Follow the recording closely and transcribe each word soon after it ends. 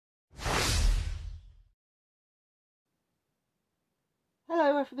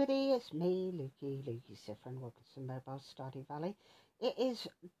Hello everybody, it's me, Lukey Siffer, and welcome to Mobile Stardew Valley. It is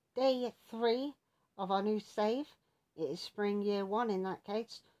day 3 of our new save. It is spring year 1 in that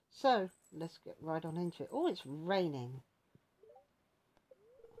case. So, let's get right on into it. Oh, it's raining.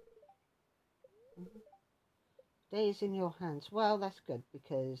 Day is in your hands. Well, that's good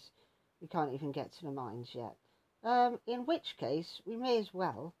because we can't even get to the mines yet. In which case, we may as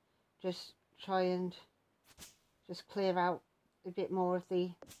well just try and just clear out a bit more of the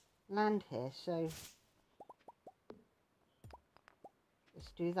land here. So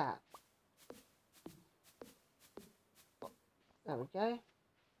let's do that. There we go.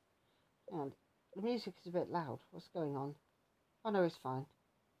 And the music is a bit loud. What's going on? Oh no, it's fine.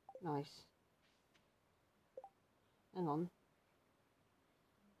 Nice. Hang on.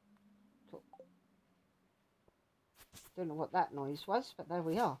 Cool. Don't know what that noise was, but there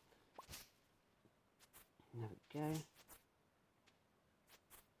we are. There we go.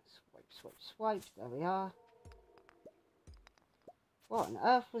 Swipe, swipe, swipe. There we are. What on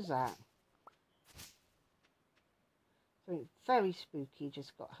earth was that? Something very spooky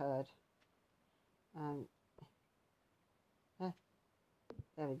just got heard.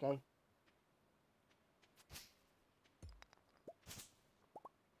 There we go.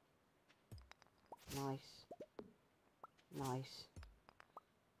 Nice. Nice.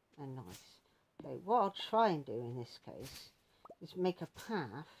 And nice. Okay, what I'll try and do in this case is make a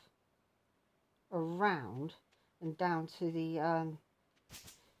path around and down to the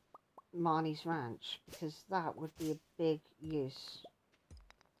Marnie's ranch, because that would be a big use.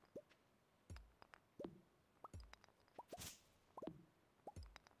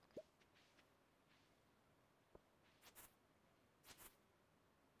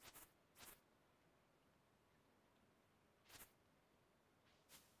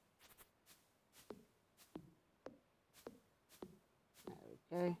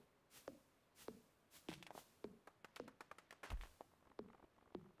 There we go.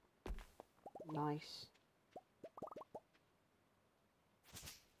 Nice.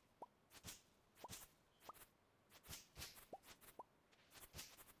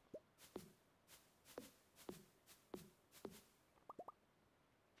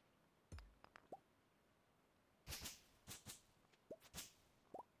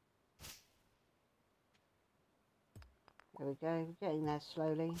 There we go, we're getting there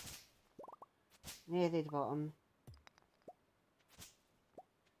slowly. Nearly the bottom.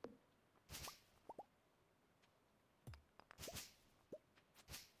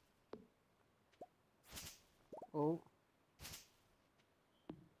 Oh.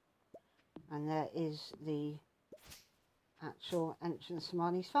 And there is the actual entrance to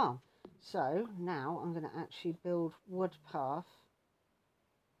Marnie's farm. So now I'm going to actually build wood path.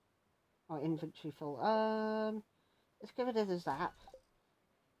 Or inventory full. Let's get rid of the zap.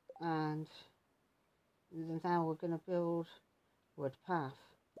 And now we're going to build wood path.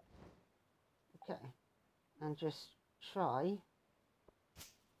 Okay. And just try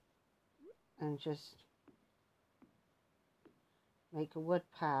and just make a wood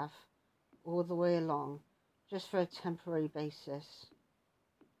path all the way along, just for a temporary basis.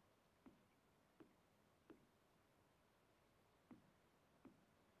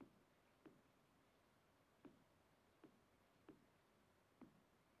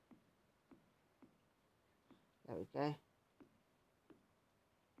 There we go.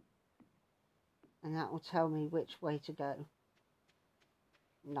 And that will tell me which way to go.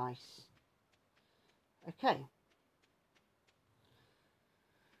 Nice. Okay.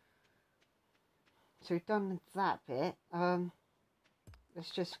 So we've done that bit.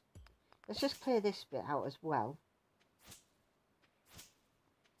 Let's just clear this bit out as well.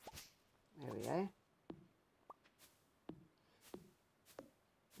 There we go.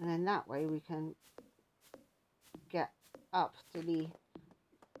 And then that way we can get up to the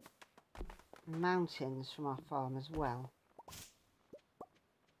mountains from our farm as well.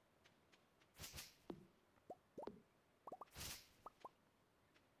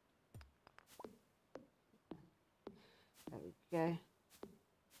 There we go.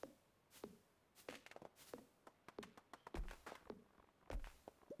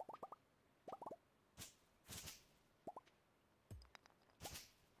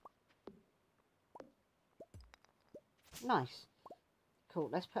 Nice. Cool,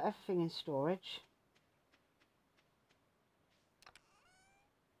 let's put everything in storage.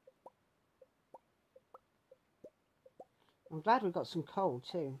 I'm glad we got some coal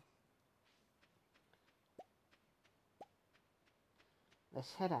too.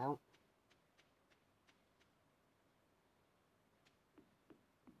 Let's head out.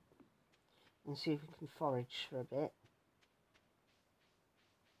 And see if we can forage for a bit.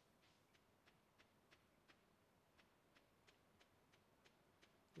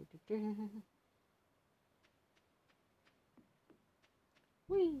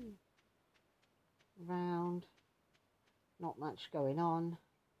 Whee! Round. Not much going on.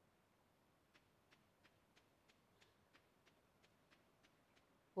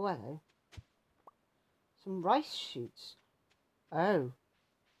 Oh, hello. Some rice shoots. Oh.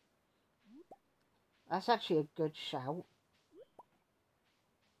 That's actually a good shout.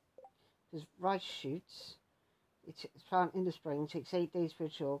 Because rice shoots, it's planted in the spring, takes 8 days for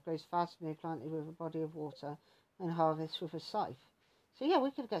mature, grows faster than planted with a body of water, and harvests with a scythe. So yeah,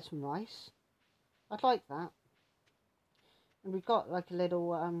 we could get some rice. I'd like that. And we've got like a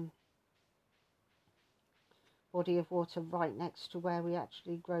little body of water right next to where we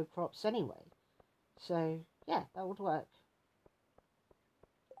actually grow crops anyway. So yeah, that would work.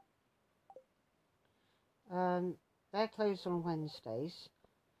 They're closed on Wednesdays,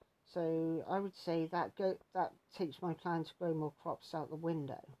 so I would say that takes my plan to grow more crops out the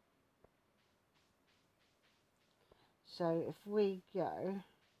window. So if we go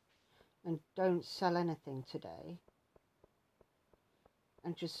and don't sell anything today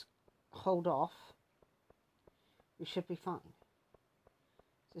and just hold off, we should be fine.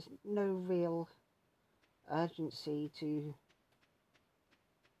 There's no real urgency to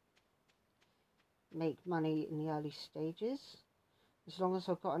make money in the early stages. As long as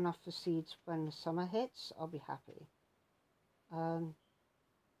I've got enough for seeds when the summer hits, I'll be happy. Okay,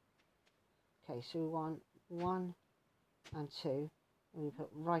 so we want 1 and 2, and we put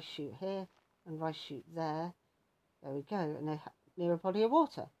rice shoot here and rice shoot there. There we go, and they're near a body of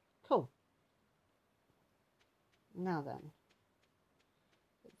water. Cool. Now then,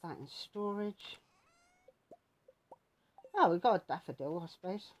 put that in storage. Oh, we've got a daffodil, I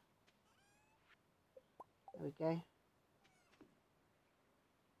suppose. There we go.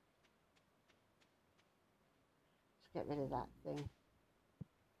 Let's get rid of that thing.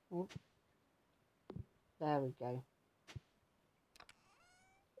 Oh. There we go.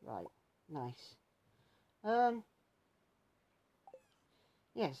 Right, nice.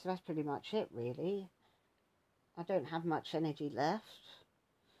 Yeah, so that's pretty much it, really. I don't have much energy left.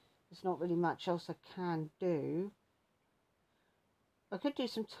 There's not really much else I can do. I could do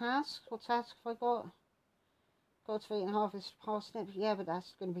some tasks. What task have I got? Cultivate and harvest parsnips. Yeah, but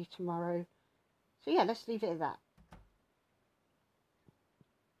that's going to be tomorrow. So yeah, let's leave it at that.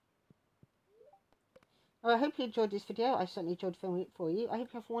 Well, I hope you enjoyed this video. I certainly enjoyed filming it for you. I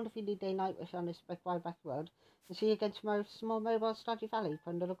hope you have a wonderful day, night, wish on this big wide back world. And see you again tomorrow for some more mobile Stardew Valley.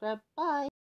 Bye.